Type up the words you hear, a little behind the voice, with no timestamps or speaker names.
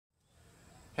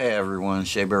Hey everyone,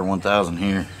 ShayBear1000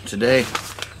 here. Today,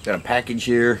 got a package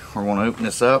here. We're going to open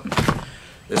this up.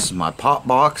 This is my pop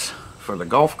box for the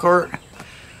golf cart.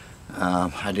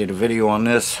 I did a video on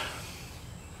this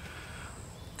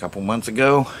a couple months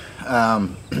ago. I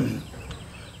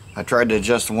tried to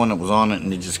adjust the one that was on it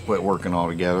and it just quit working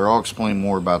altogether. I'll explain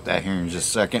more about that here in just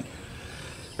a second.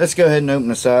 Let's go ahead and open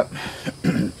this up.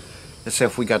 Let's see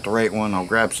if we got the right one. I'll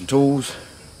grab some tools.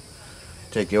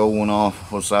 Take the old one off,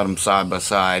 we'll set them side by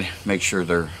side, make sure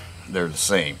they're the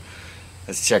same.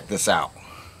 Let's check this out.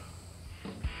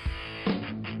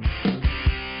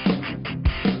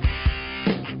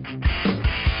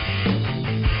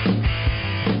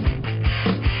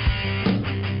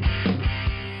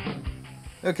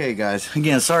 Okay guys,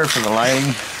 again, sorry for the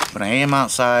lighting, but I am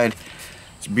outside.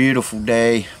 It's a beautiful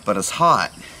day, but it's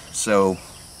hot, so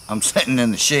I'm sitting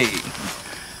in the shade.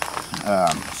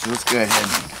 So let's go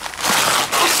ahead and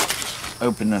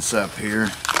open this up here.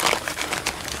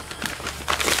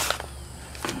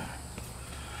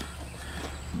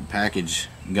 The package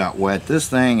got wet. This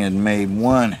thing had made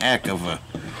one heck of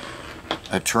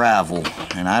a travel,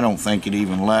 and I don't think it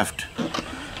even left.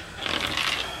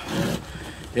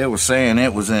 It was saying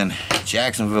it was in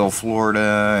Jacksonville,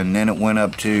 Florida, and then it went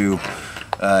up to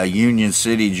Union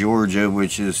City, Georgia,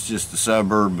 which is just a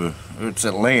suburb of, it's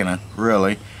Atlanta,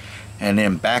 really. And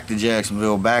then back to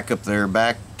Jacksonville, back up there,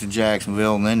 back to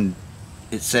Jacksonville, and then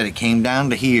it said it came down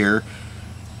to here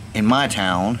in my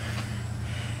town,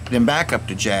 then back up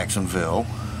to Jacksonville,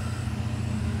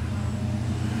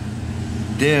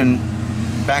 then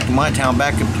back to my town,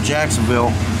 back up to Jacksonville,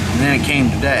 and then it came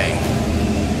today.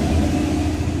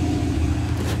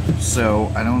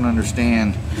 So I don't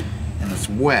understand, and it's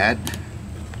wet.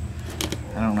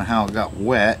 I don't know how it got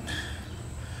wet,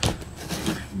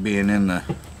 being in the,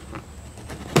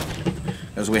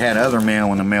 because we had other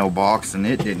mail in the mailbox and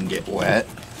it didn't get wet.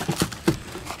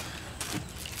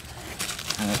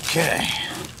 Okay.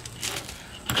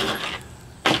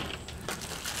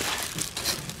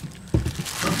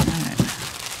 Alright.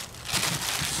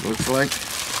 This looks like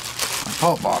a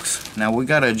pop box. Now we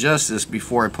gotta adjust this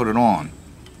before I put it on.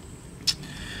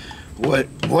 What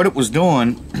it was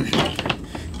doing,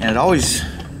 and it always,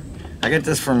 I get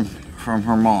this from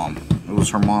her mom. It was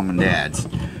her mom and dad's,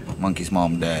 Monkey's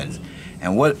mom and dad's.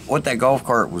 And what that golf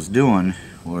cart was doing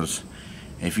was,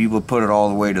 if you would put it all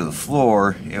the way to the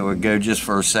floor, it would go just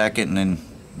for a second and then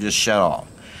just shut off.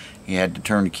 You had to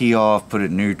turn the key off, put it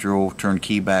in neutral, turn the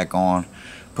key back on,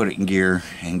 put it in gear,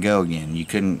 and go again. You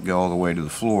couldn't go all the way to the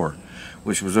floor,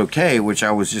 which was okay, which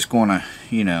I was just going to,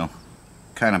 you know,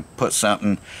 kind of put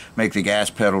something, make the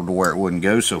gas pedal to where it wouldn't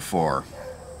go so far.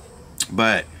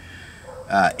 But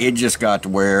it just got to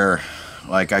where,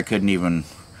 like, I couldn't even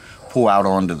pull out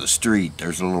onto the street.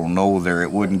 There's a little knoll there.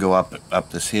 It wouldn't go up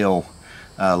this hill.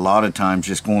 A lot of times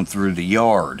just going through the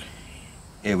yard,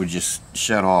 it would just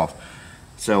shut off.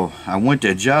 So I went to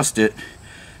adjust it,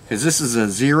 because this is a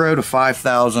 0 to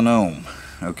 5,000 ohm,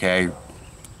 okay,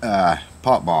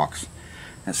 pop box.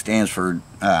 That stands for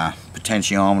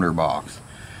potentiometer box.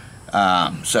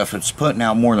 So if it's putting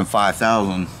out more than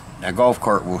 5,000, that golf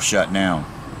cart will shut down.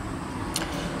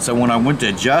 So when I went to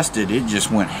adjust it, it just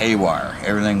went haywire.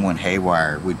 Everything went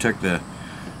haywire. We took the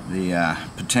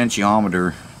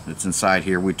potentiometer that's inside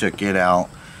here, we took it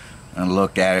out and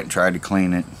looked at it and tried to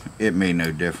clean it. It made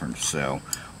no difference. So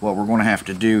what we're going to have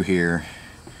to do here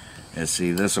is,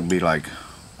 see, this will be like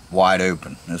wide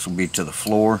open. This will be to the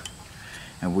floor.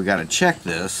 And we got to check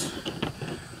this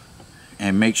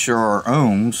and make sure our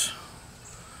ohms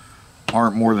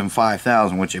aren't more than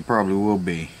 5,000, which they probably will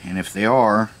be. And if they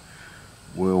are,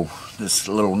 this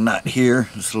little nut here,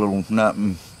 this little nut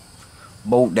and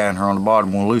bolt down here on the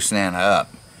bottom, we'll loosen that up,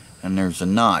 and there's a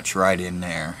notch right in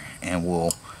there, and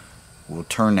we'll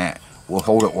turn that, we'll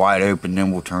hold it wide open,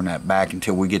 then we'll turn that back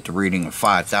until we get the reading of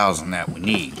 5,000 that we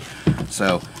need.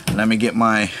 So let me get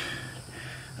my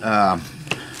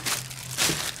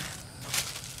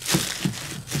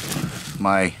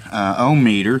ohm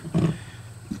meter,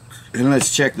 and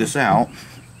let's check this out.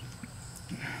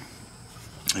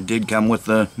 It did come with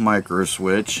the micro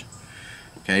switch.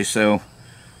 Okay, so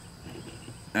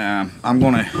I'm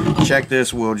going to check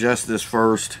this. We'll adjust this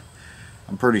first.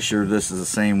 I'm pretty sure this is the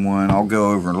same one. I'll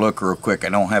go over and look real quick. I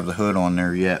don't have the hood on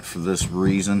there yet for this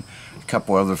reason. A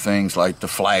couple other things, like the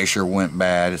flasher went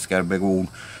bad. It's got a big old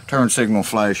turn signal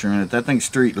flasher in it. That thing's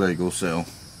street legal, so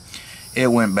it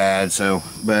went bad. So,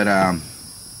 but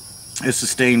it's a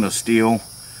stainless steel,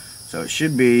 so it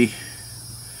should be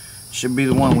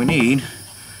the one we need.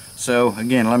 So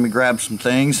again, let me grab some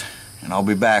things and I'll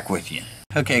be back with you.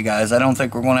 Okay guys, I don't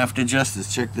think we're going to have to adjust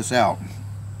this. Check this out.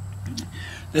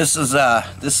 This is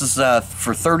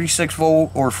for 36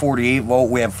 volt or 48 volt.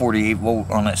 We have 48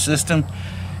 volt on that system.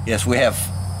 Yes, we have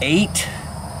 8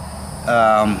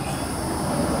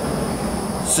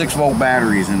 6-volt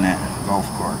batteries in that golf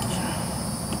cart.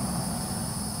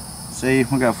 See,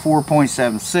 we got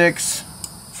 4.76,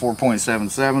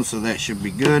 4.77, so that should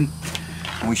be good.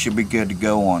 We should be good to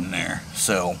go on there.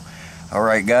 So, all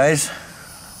right, guys,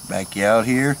 back you out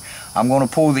here. I'm going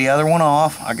to pull the other one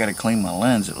off. I got to clean my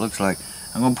lens. It looks like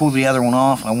I'm going to pull the other one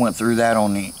off. I went through that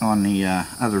on the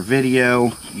other video.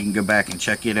 You can go back and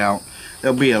check it out.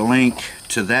 There'll be a link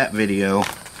to that video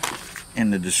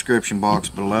in the description box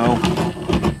below.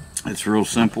 It's real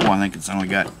simple. I think it's only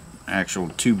got actual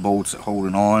 2 bolts that hold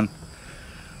it on,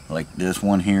 like this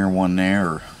one here, one there,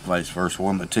 or vice versa,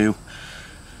 1 but 2,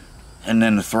 and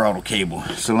then the throttle cable.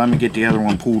 So let me get the other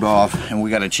one pulled off, and we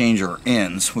got to change our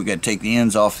ends. We got to take the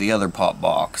ends off the other pop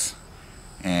box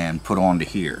and put onto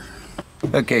here.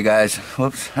 Okay guys,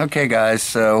 whoops. Okay guys,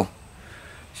 so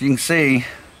as you can see,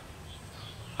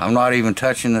 I'm not even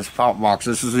touching this pop box.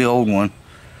 This is the old one,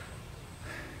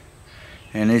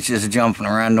 and it's just jumping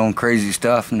around doing crazy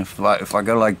stuff. And if I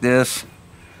go like this,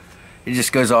 it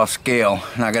just goes off scale,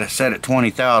 and I got to set it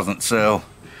 20,000. So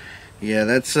yeah,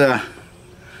 that's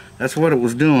what it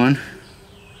was doing,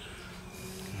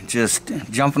 just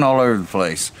jumping all over the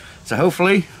place. So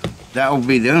hopefully that will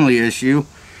be the only issue.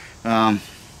 I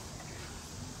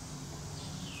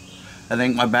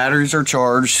think my batteries are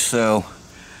charged. So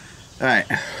alright,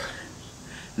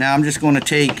 now I'm just going to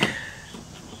take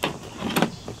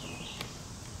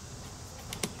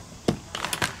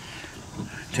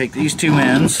these 2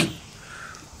 ends,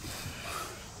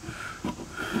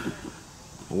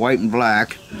 white and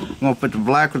black. I'm going to put the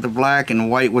black with the black and the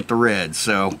white with the red.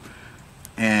 So,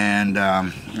 and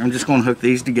I'm just going to hook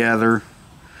these together,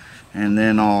 and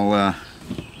then I'll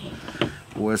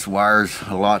well, this wire's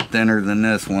a lot thinner than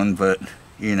this one, but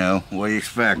you know, what do you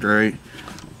expect, right?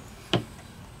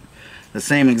 The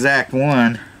same exact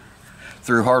one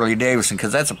through Harley-Davidson,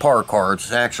 because that's a par car.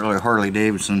 It's actually a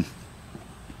Harley-Davidson.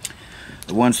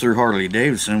 The ones through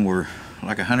Harley-Davidson were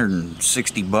like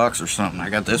 160 bucks or something. I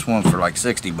got this one for like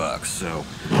 60 bucks. So,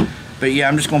 but yeah,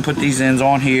 I'm just gonna put these ends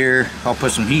on here. I'll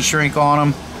put some heat shrink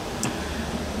on them,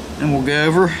 then we'll go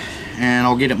over and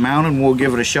I'll get it mounted and we'll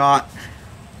give it a shot.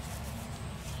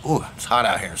 Oh, it's hot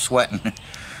out here, sweating.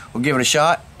 We'll give it a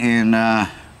shot and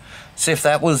see if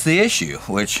that was the issue,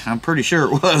 which I'm pretty sure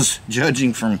it was,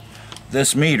 judging from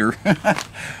this meter.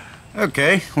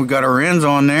 Okay, we got our ends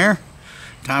on there.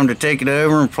 Time to take it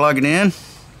over and plug it in.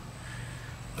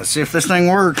 Let's see if this thing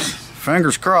works.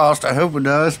 Fingers crossed, I hope it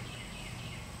does.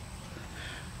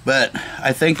 But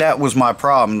I think that was my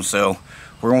problem, so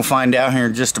we're gonna find out here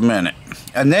in just a minute.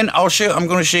 And then I'm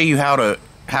gonna show you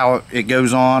how it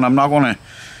goes on. I'm not gonna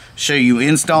show you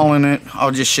installing it.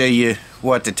 I'll just show you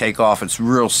what to take off. It's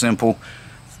real simple.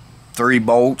 3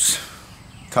 bolts,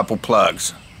 couple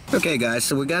plugs. Okay guys,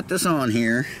 so we got this on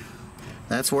here.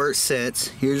 That's where it sits.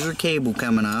 Here's your cable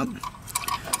coming up.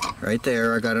 Right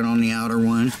there, I got it on the outer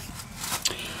one.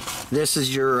 This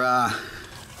is your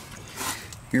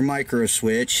micro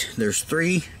switch. There's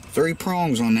three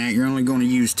prongs on that. You're only going to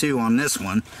use 2 on this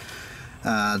one.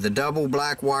 The double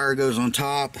black wire goes on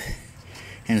top,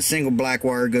 and a single black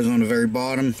wire goes on the very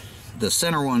bottom. The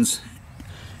center one's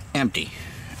empty,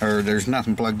 or there's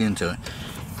nothing plugged into it.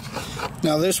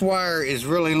 Now this wire is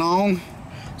really long,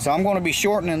 so I'm going to be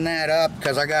shortening that up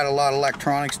because I got a lot of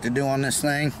electronics to do on this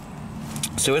thing.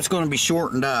 So it's going to be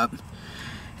shortened up,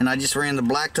 and I just ran the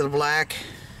black to the black.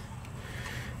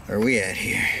 Where are we at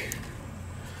here?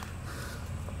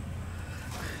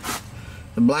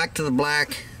 The black to the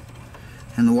black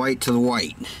and the white to the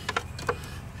white.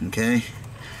 Okay,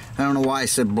 I don't know why I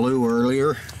said blue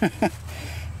earlier,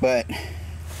 but,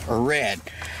 or red.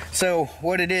 So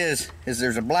what it is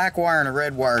there's a black wire and a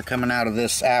red wire coming out of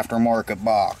this aftermarket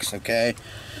box. Okay,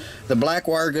 the black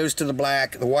wire goes to the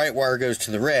black, the white wire goes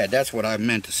to the red. That's what I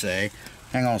meant to say.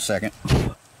 Hang on a second.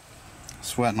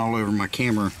 Sweating all over my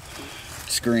camera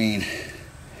screen.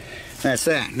 That's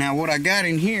that. Now what I got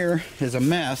in here is a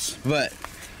mess, but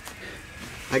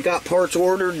I got parts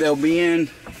ordered. They'll be in,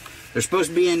 they're supposed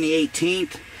to be in the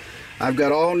 18th. I've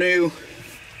got all new,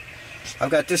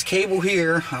 I've got this cable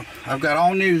here. I've got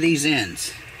all new these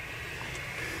ends.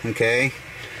 Okay,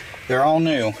 they're all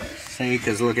new. See,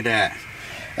 because look at that.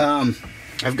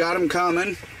 I've got them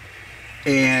coming,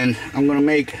 and I'm going to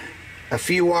make a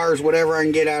few wires, whatever I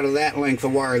can get out of that length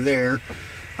of wire there,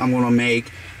 I'm going to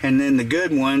make. And then the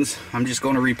good ones, I'm just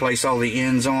going to replace all the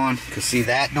ends on, because see,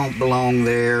 that don't belong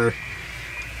there.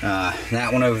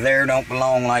 That one over there don't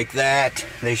belong like that.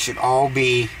 They should all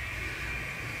be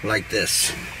like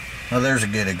this. Well, there's a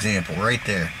good example right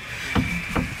there.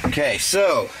 Okay,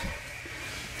 so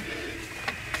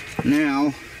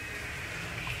now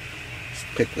let's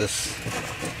pick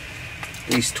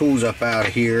these tools up out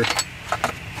of here,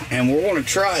 and we're going to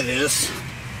try this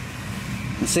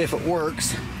and see if it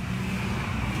works.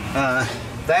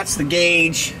 That's the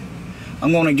gauge.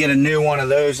 I'm going to get a new one of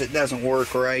those. It doesn't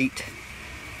work right,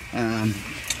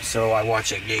 so I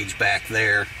watch that gauge back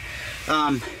there.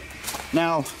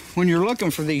 Now, when you're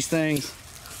looking for these things,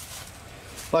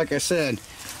 like I said,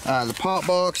 the pop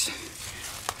box,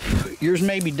 yours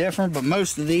may be different, but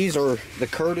most of these are the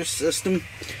Curtis system,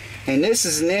 and this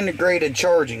is an integrated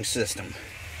charging system.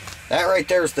 That right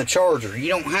there is the charger. You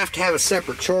don't have to have a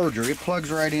separate charger. It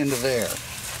plugs right into there.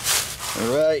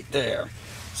 Right there.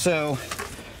 So,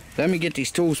 let me get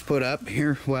these tools put up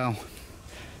here. Well,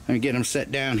 let me get them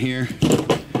set down here.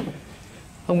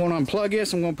 I'm going to unplug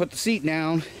this. I'm going to put the seat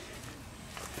down.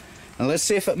 And let's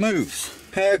see if it moves.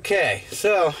 Okay,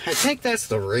 so I think that's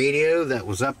the radio that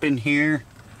was up in here,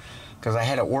 because I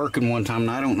had it working one time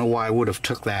and I don't know why I would have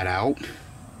took that out.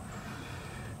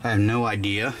 I have no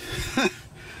idea.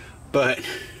 But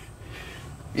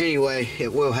anyway,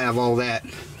 it will have all that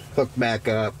hooked back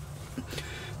up.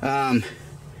 I'm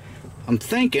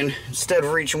thinking, instead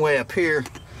of reaching way up here,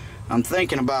 I'm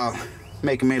thinking about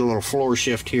making me a little floor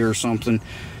shift here or something.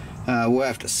 We'll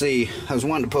have to see. I was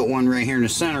wanting to put one right here in the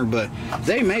center, but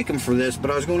they make them for this.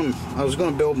 But I was going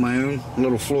to build my own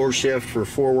little floor shift for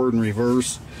forward and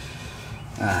reverse,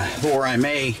 or I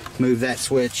may move that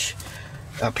switch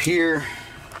up here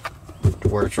to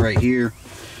where it's right here.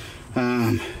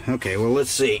 Okay, well,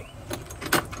 let's see.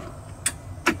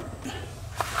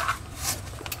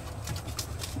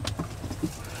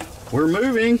 We're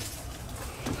moving,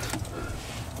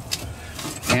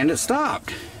 and it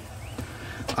stopped.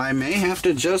 I may have to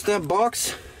adjust that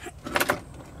box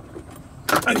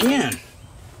again,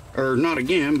 or not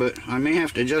again, but I may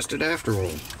have to adjust it after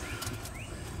all.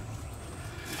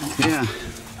 Yeah.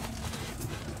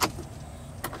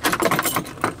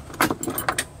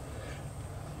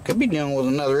 Could be dealing with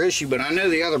another issue, but I know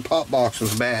the other pop box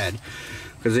was bad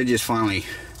because it just finally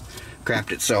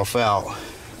crapped itself out.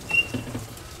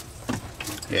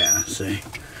 Yeah, see.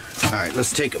 All right,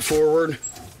 let's take it forward.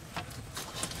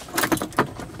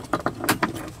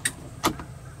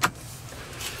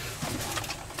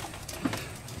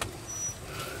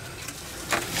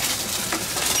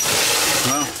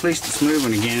 Well, at least it's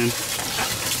moving again.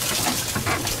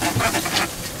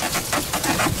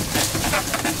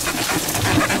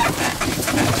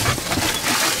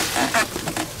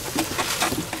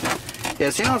 Yeah,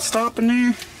 see how it's stopping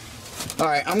there?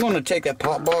 Alright, I'm going to take that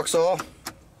pop box off.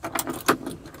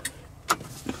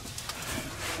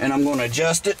 And I'm going to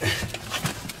adjust it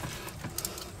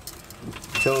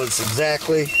till it's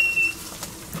exactly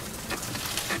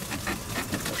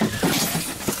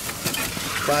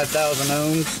 5,000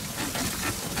 ohms.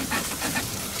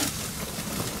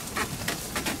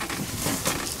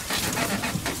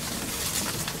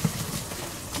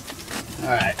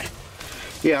 Alright.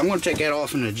 Yeah, I'm going to take that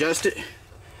off and adjust it,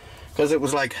 because it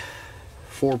was like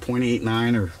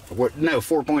 4.89 or what? No,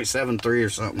 4.73 or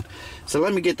something. So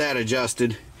let me get that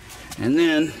adjusted, and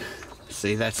then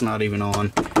see, that's not even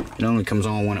on. It only comes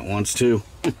on when it wants to.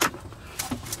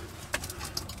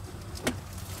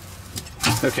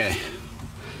 Okay,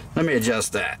 let me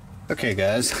adjust that. Okay,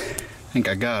 guys, I think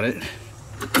I got it.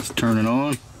 Let's turn it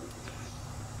on.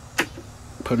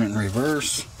 Put it in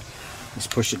reverse. Let's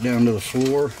push it down to the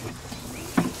floor.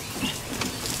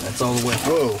 That's all the way.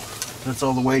 Whoa, that's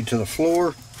all the way to the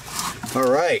floor.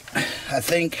 All right, I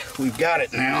think we've got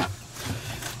it now.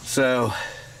 So,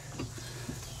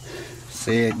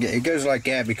 see, it goes like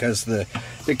that because the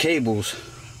cable's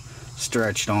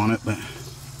stretched on it, but.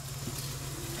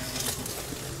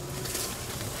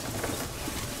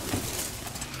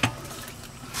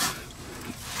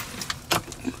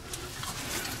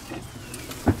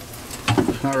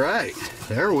 All right,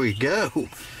 there we go.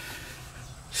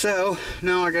 So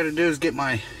now all I got to do is get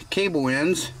my cable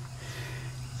ends,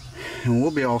 and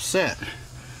we'll be all set.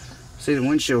 See, the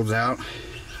windshield's out.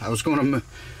 I was going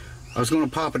to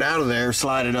pop it out of there,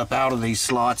 slide it up out of these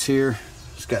slots here.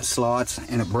 It's got slots,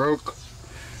 and it broke.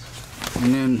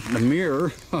 And then the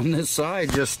mirror on this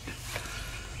side just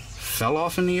fell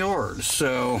off in the yard.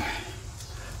 So,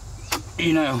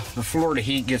 you know, the Florida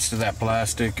heat gets to that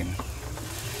plastic, and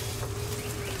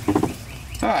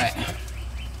all right.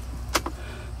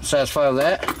 Satisfied with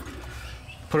that.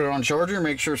 Put it on charger,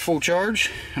 make sure it's full charge,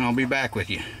 and I'll be back with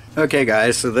you. Okay,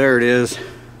 guys, so there it is.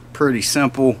 Pretty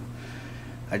simple.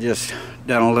 I just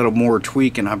done a little more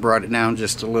tweaking. I brought it down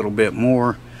just a little bit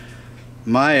more.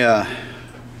 My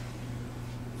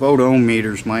volt ohm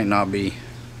meters might not be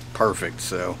perfect,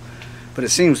 so, but it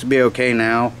seems to be okay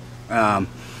now.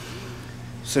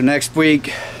 So next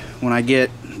week when I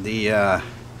get the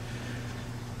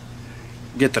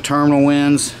terminal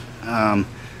wins, I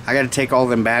got to take all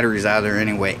them batteries out of there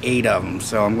anyway, 8 of them.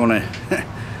 So I'm gonna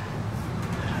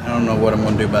I don't know what I'm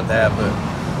gonna do about that, but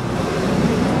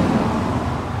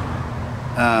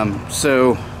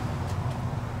so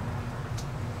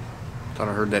thought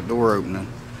I heard that door opening.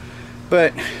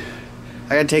 But I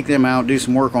gotta take them out, do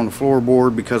some work on the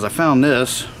floorboard, because I found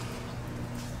this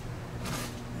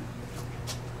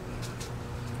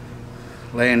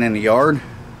laying in the yard.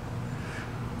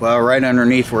 Well, right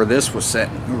underneath where this was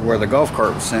sitting, where the golf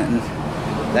cart was sitting,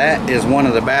 that is one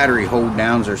of the battery hold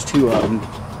downs. There's 2 of them.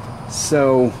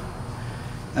 So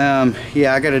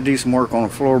yeah, I gotta do some work on the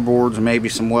floorboards and maybe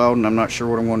some welding. I'm not sure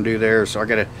what I'm gonna do there, so I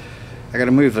gotta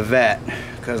move the vet,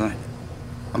 because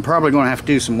I'm probably gonna have to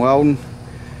do some welding,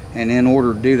 and in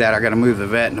order to do that I gotta move the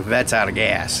vet, and the vet's out of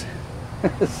gas.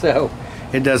 So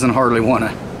it doesn't hardly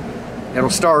wanna, it'll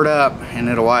start up and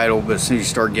it'll idle, but as soon as you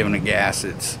start giving it gas,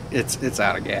 it's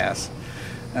out of gas.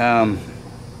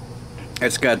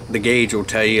 It's got, the gauge will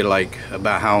tell you like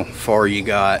about how far you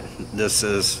got. This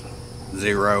is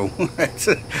 0.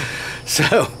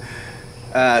 So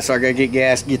I gotta get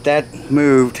gas, get that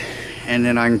moved, and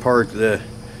then I can park the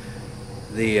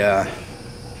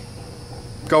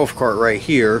golf cart right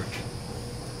here.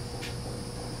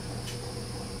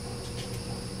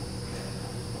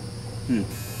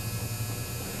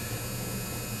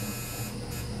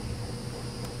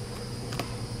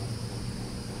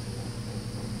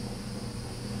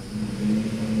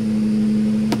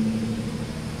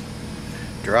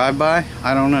 Drive by?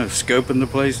 I don't know. Scoping the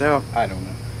place out? I don't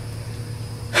know.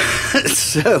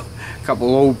 So, a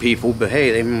couple old people, but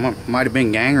hey, they might have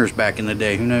been gangers back in the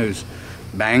day. Who knows?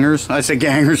 Bangers? I said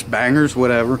gangers, bangers,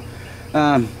 whatever.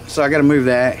 So I got to move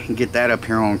that and get that up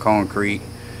here on concrete.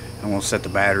 I'm going to set the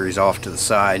batteries off to the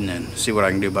side and then see what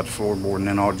I can do about the floorboard, and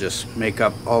then I'll just make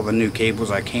up all the new cables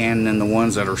I can, and then the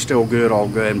ones that are still good, I'll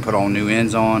go ahead and put all new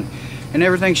ends on, and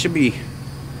everything should be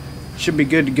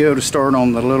good to go to start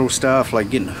on the little stuff like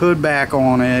getting the hood back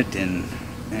on it, and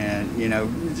you know,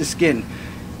 just getting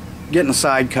the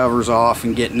side covers off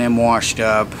and getting them washed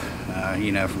up,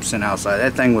 you know, from sitting outside.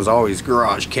 That thing was always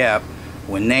garage kept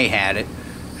when they had it,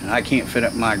 and I can't fit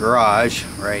up my garage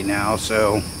right now.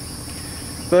 So,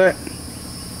 but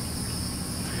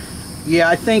yeah,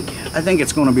 I think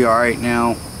it's going to be all right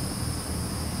now.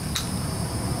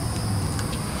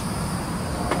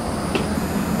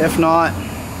 If not,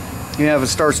 you know, if it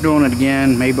starts doing it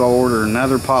again, maybe I'll order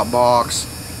another pop box.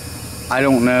 I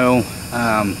don't know.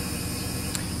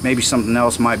 Maybe something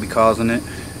else might be causing it,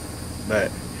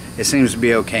 but it seems to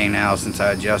be okay now since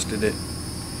I adjusted it.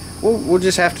 We'll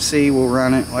just have to see. We'll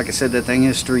run it. Like I said, that thing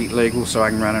is street legal, so I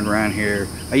can run it around here.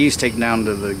 I used to take it down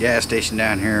to the gas station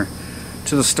down here,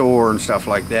 to the store and stuff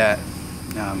like that.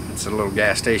 It's a little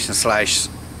gas station slash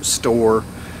store.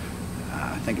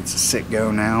 I think it's a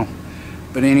sit-go now.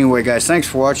 But anyway, guys, thanks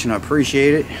for watching. I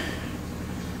appreciate it.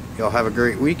 Y'all have a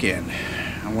great weekend.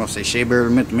 I'm going to say Shea Bear, the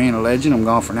Myth, the Man, the Legend. I'm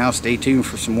gone for now. Stay tuned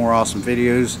for some more awesome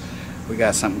videos. We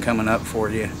got something coming up for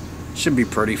you. Should be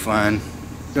pretty fun.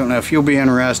 Don't know if you'll be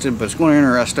interested, but it's going to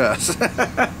interest us.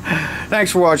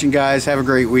 Thanks for watching, guys. Have a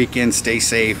great weekend. Stay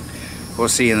safe. We'll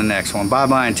see you in the next one.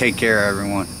 Bye-bye and take care,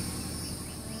 everyone.